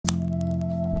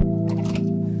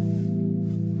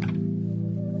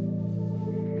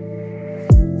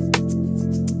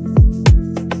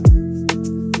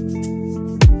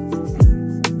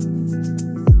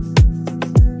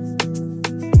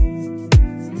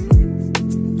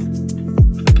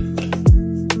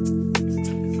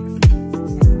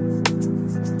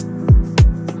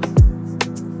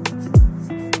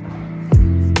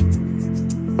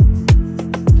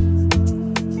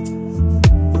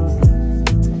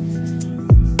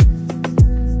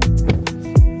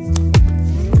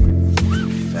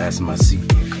fasten my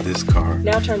seatbelt. This car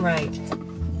now turn right.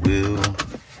 will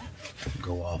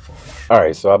go off on me. All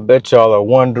right, so I bet y'all are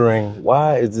wondering,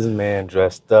 why is this man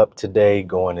dressed up today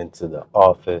going into the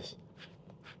office?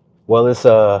 Well, it's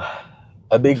a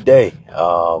big day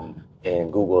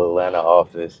in Google Atlanta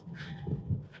office.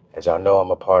 As y'all know,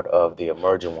 I'm a part of the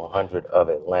Emerging 100 of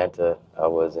Atlanta. I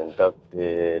was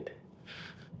inducted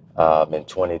in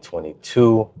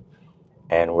 2022,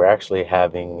 and we're actually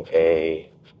having a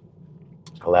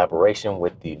collaboration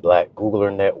with the Black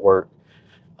Googler Network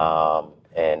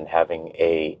and having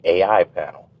a AI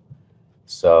panel.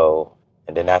 So,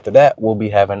 and then after that, we'll be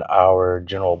having our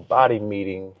general body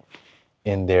meeting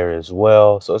in there as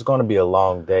well. So it's going to be a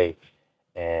long day.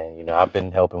 And, you know, I've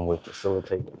been helping with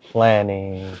facilitating the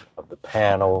planning of the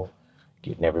panel,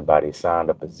 getting everybody signed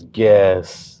up as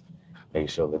guests, make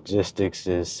sure logistics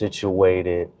is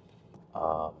situated.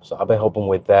 So I've been helping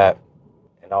with that.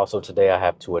 And also today I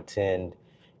have to attend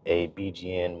a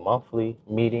BGN monthly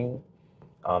meeting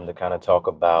to kind of talk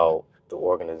about the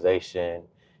organization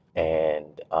and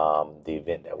the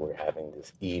event that we're having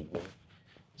this evening.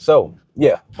 So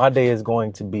yeah, my day is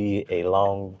going to be a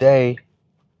long day,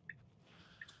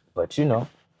 but you know,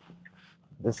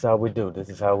 this is how we do. This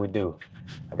is how we do.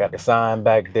 I got the sign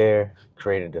back there,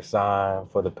 created the sign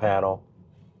for the panel.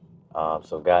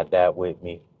 So got that with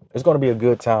me. It's going to be a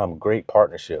good time. Great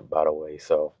partnership, by the way.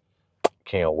 So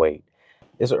can't wait.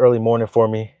 It's an early morning for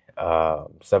me.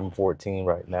 7:14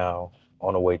 right now.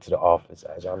 On the way to the office.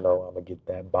 As y'all know, I'm going to get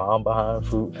that bomb behind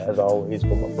fruit, as always,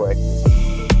 for my breakfast.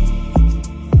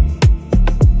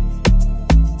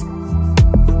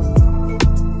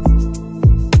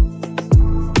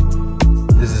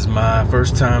 This is my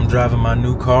first time driving my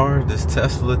new car, this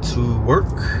Tesla, to work.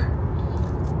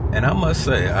 And I must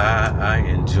say, I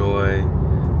enjoy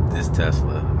this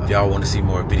Tesla. If y'all want to see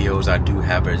more videos, I do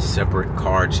have a separate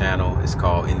car channel. It's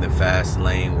called In the Fast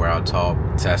Lane, where I'll talk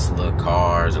Tesla,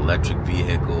 cars, electric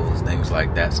vehicles, things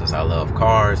like that, since I love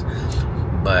cars.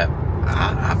 But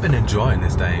I've been enjoying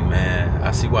this thing, man.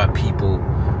 I see why people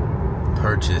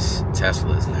purchase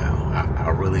Teslas now. I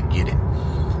really get it.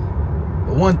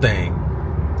 But one thing,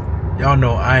 y'all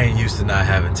know I ain't used to not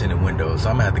having tinted windows, so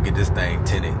I'm gonna have to get this thing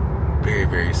tinted very,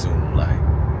 very soon. Like,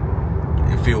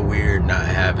 it feel weird not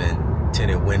having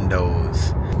tinted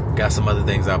windows. Got some other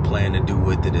things I plan to do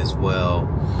with it as well.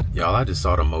 Y'all, I just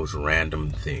saw the most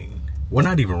random thing. Well,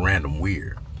 not even random,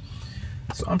 weird.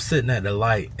 So I'm sitting at the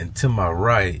light, and to my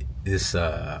right, this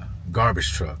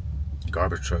garbage truck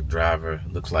driver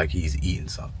looks like he's eating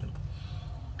something.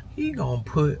 He gonna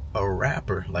put a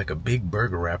wrapper, like a big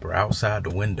burger wrapper, outside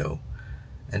the window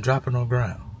and drop it on the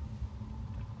ground.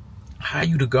 How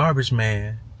you the garbage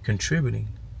man contributing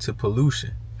to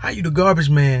pollution? How you the garbage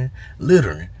man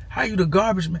littering? How you the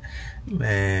garbage man?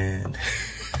 Man,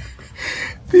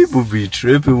 people be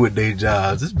tripping with their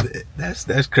jobs.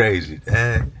 That's crazy.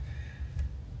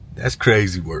 That's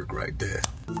crazy work right there.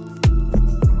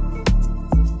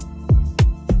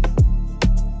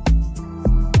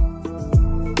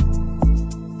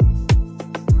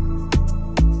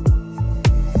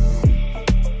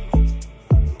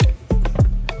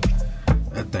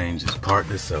 That thing just parked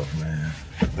itself, man.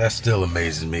 That still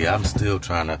amazes me. I'm still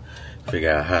trying to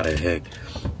figure out how the heck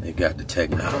they got the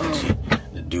technology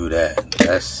to do that.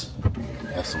 That's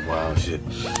some wild shit.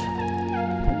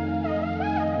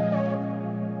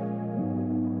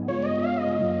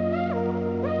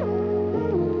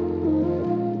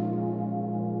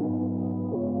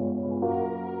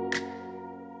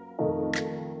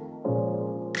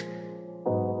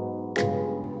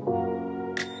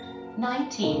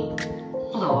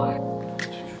 Floor.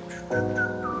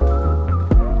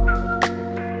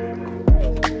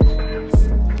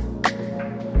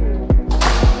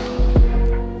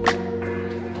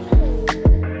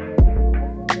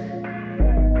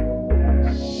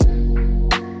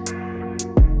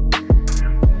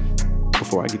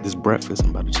 Before I get this breakfast,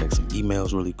 I'm about to check some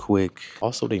emails really quick.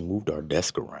 Also, they moved our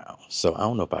desk around. So I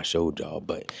don't know if I showed y'all,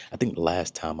 but I think the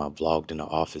last time I vlogged in the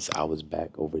office, I was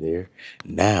back over there.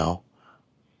 Now,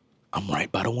 I'm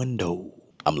right by the window.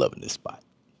 I'm loving this spot.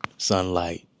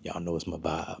 Sunlight, y'all know it's my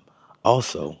vibe.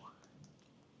 Also,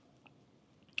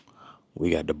 we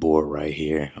got the board right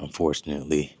here.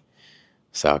 Unfortunately,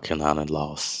 South Carolina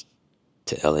lost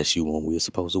to LSU when we were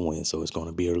supposed to win. So it's going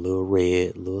to be a little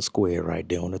red, little square right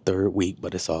there on the third week,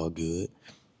 but it's all good.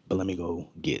 But let me go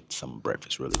get some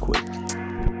breakfast really quick.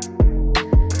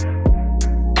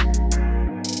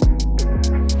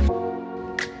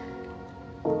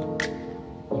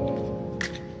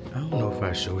 I don't know if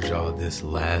I showed y'all this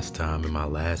last time in my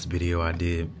last video I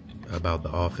did about the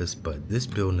office, but this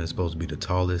building is supposed to be the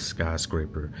tallest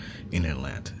skyscraper in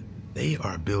Atlanta. They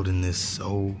are building this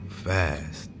so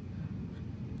fast.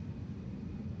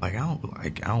 I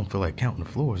don't feel like counting the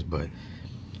floors, but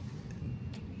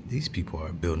these people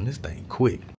are building this thing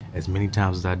quick. As many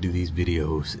times as I do these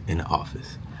videos in the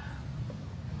office,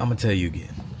 I'm gonna tell you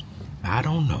again, I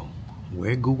don't know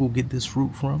where Google get this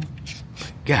fruit from,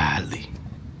 but golly,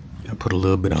 I put a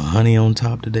little bit of honey on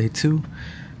top today too.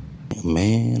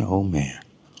 Man, oh man.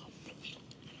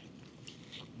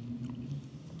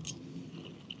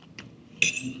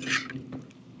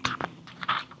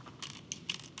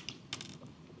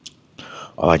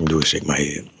 All I can do is shake my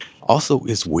head. Also,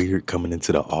 it's weird coming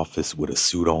into the office with a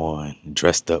suit on,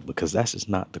 dressed up, because that's just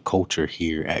not the culture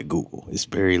here at Google. It's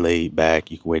very laid back.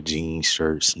 You can wear jeans,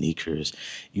 shirts, sneakers.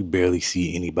 You barely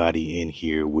see anybody in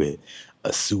here with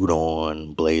a suit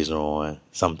on, blazer on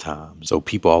sometimes. So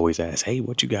people always ask, hey,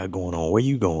 what you got going on? Where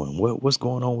you going? What's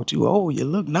going on with you? Oh, you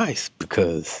look nice,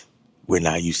 because we're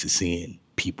not used to seeing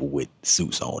people with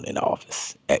suits on in the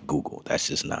office at Google. That's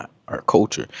just not our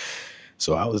culture.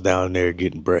 So I was down there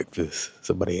getting breakfast.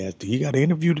 Somebody asked, do you got an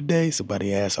interview today?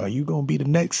 Somebody asked, are you going to be the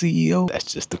next CEO?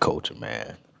 That's just the culture,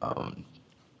 man.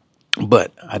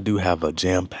 But I do have a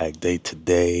jam-packed day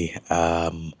today.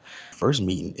 First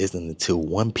meeting isn't until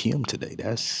 1 p.m. today.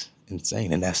 That's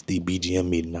insane. And that's the BGM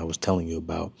meeting I was telling you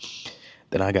about.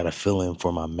 Then I got to fill in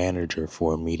for my manager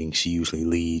for a meeting she usually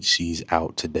leads. She's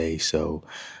out today, so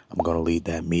I'm going to lead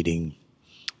that meeting.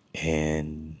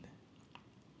 And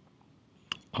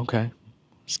okay.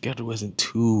 Schedule isn't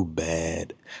too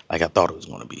bad like I thought it was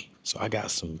going to be. So I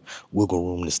got some wiggle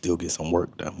room to still get some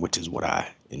work done, which is what I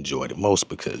enjoy the most,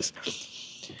 because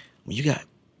when you got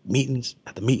meetings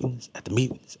at the meetings at the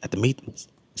meetings at the meetings,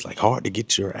 it's like hard to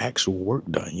get your actual work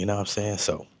done. You know what I'm saying?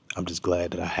 So I'm just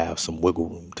glad that I have some wiggle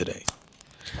room today.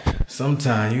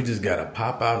 Sometimes you just got to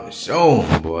pop out and show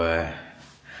them, boy.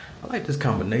 I like this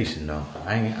combination though.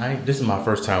 This is my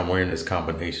first time wearing this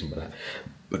combination,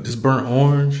 but this burnt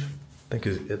orange, I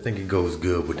think it goes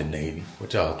good with the navy.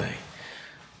 What y'all think?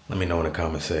 Let me know in the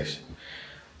comment section.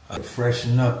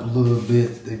 Freshen up a little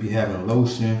bit. They be having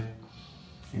lotion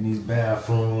in these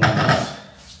bathrooms.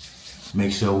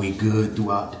 Make sure we good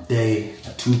throughout the day.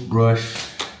 A toothbrush,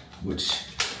 which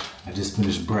I just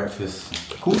finished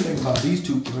breakfast. The cool thing about these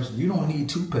toothbrushes, you don't need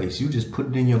toothpaste. You just put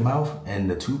it in your mouth and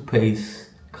the toothpaste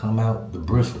come out the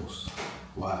bristles.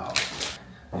 Wow.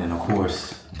 And of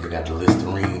course, they got the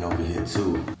Listerine over here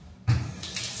too.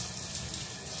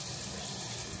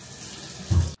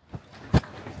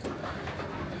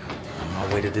 On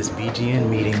my way to this BGN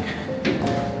meeting.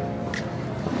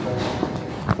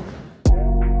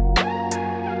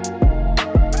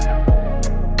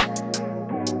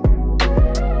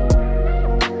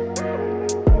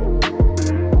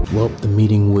 Well, the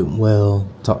meeting went well.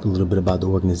 Talked a little bit about the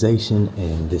organization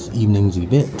and this evening's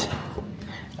event.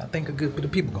 I think a good bit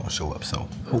of people gonna show up, so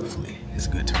hopefully it's a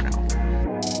good turnout.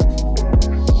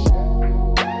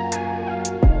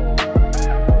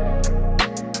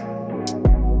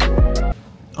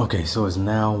 Okay, so it's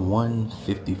now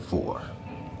 1:54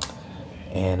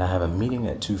 and I have a meeting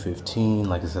at 2:15.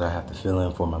 Like I said, I have to fill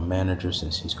in for my manager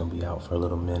since she's gonna be out for a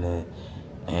little minute,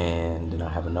 and then I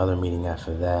have another meeting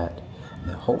after that.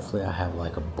 And hopefully I have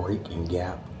like a break and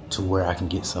gap to where I can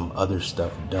get some other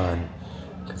stuff done,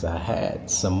 because I had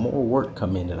some more work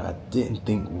come in that I didn't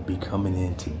think would be coming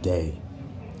in today.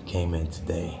 Came in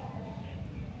today.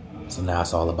 So now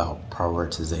it's all about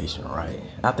prioritization, right?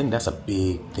 I think that's a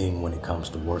big thing when it comes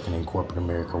to working in corporate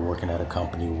America, working at a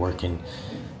company,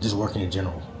 just working in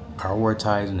general.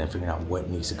 Prioritizing and figuring out what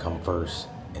needs to come first,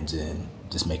 and then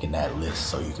just making that list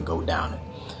so you can go down it.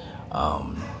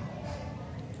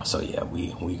 So yeah,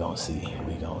 we gonna see.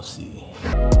 We gonna see.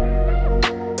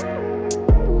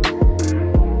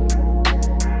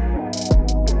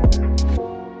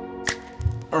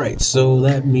 All right, so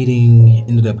that meeting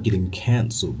ended up getting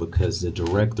canceled because the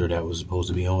director that was supposed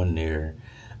to be on there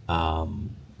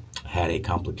had a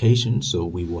complication, so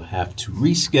we will have to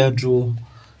reschedule.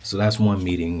 So that's one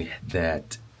meeting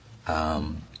that I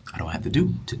don't have to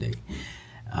do today.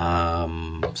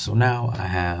 So now I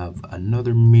have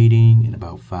another meeting in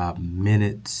about 5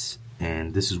 minutes,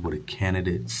 and this is with a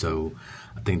candidate, so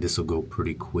I think this will go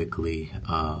pretty quickly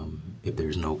if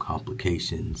there's no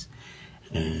complications.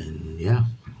 And yeah,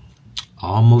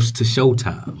 almost to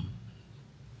showtime.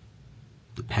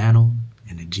 The panel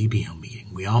and the GBM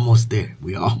meeting. We almost there.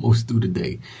 We almost through the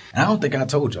day. And I don't think I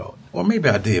told y'all, or maybe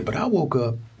I did, but I woke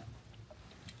up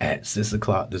at 6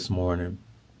 o'clock this morning.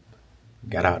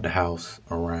 Got out the house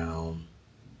around,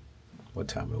 what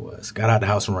time it was? Got out the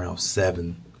house around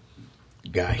 7.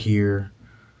 Got here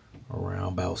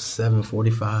around about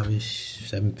 7:45-ish,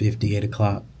 7:50, 8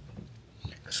 o'clock.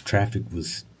 Traffic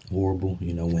was horrible.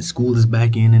 You know, when school is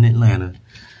back in Atlanta,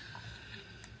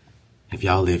 if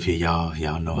y'all live here,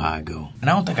 y'all know how I go. And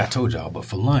I don't think I told y'all, but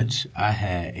for lunch, I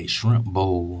had a shrimp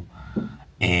bowl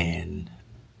and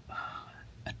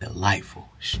a delightful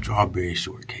strawberry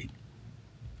shortcake.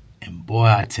 And boy,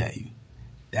 I tell you,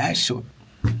 that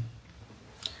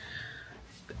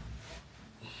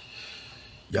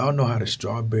y'all know how the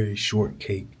strawberry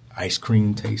shortcake ice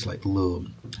cream tastes, like the little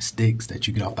sticks that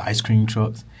you get off the ice cream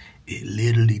trucks? It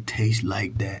literally tastes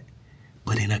like that,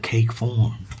 but in a cake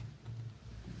form.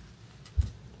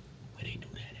 Where they do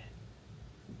that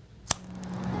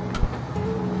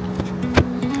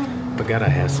at? Forgot I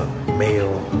had some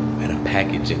mail and a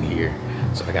package in here,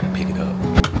 so I gotta pick it up.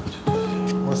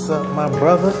 What's up, my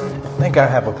brother? I think I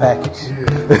have a package.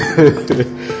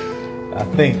 I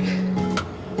think.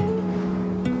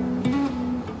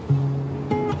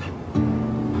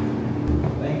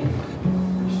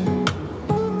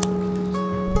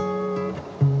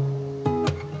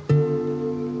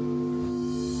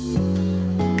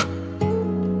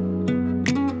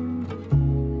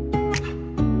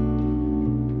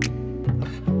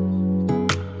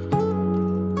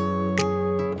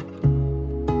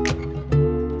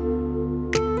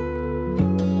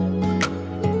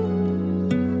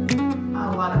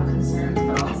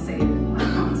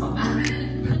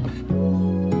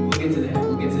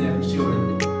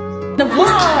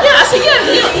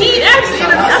 He actually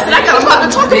interviewed. I said, I got a lot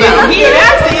to talk about. He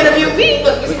actually interviewed me.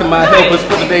 Look at my helpers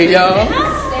for today, y'all.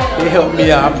 They helped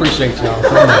me out. I appreciate y'all so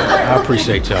much. I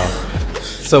appreciate y'all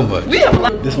so much.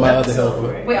 This is my other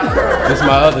helper. This is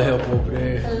my other helper over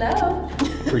there. Hello.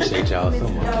 Appreciate y'all so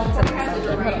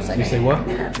much. You say what?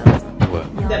 What?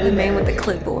 The man with the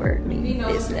clipboard mean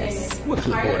business. What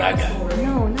clipboard I got?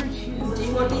 No, not you. Do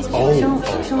you want these? Oh,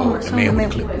 the man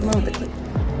with the clipboard.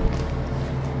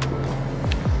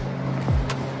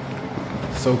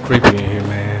 So creepy in here,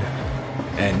 man.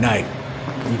 At night.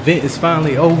 The event is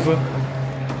finally over.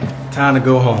 Time to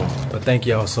go home. But thank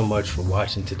y'all so much for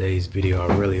watching today's video.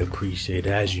 I really appreciate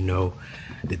it. As you know,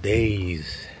 the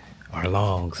days are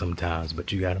long sometimes,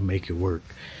 but you gotta make it work.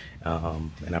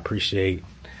 And I appreciate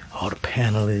all the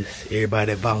panelists,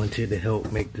 everybody that volunteered to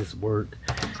help make this work.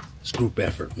 It's group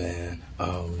effort, man.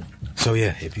 So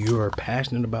yeah, if you are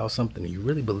passionate about something and you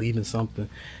really believe in something,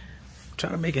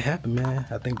 try to make it happen, man.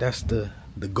 I think that's the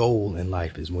goal in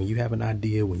life, is when you have an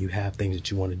idea, when you have things that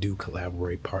you want to do,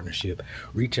 collaborate, partnership,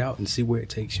 reach out and see where it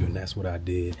takes you. And that's what I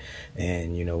did,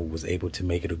 and you know, was able to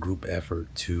make it a group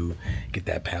effort to get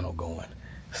that panel going.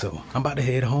 So I'm about to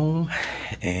head home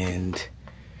and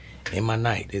in my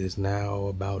night. It is now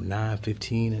about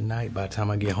 9:15 at night. By the time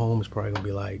I get home, it's probably gonna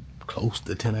be like close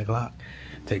to 10 o'clock.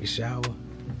 Take a shower,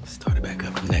 start it back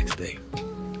up the next day.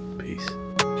 Peace.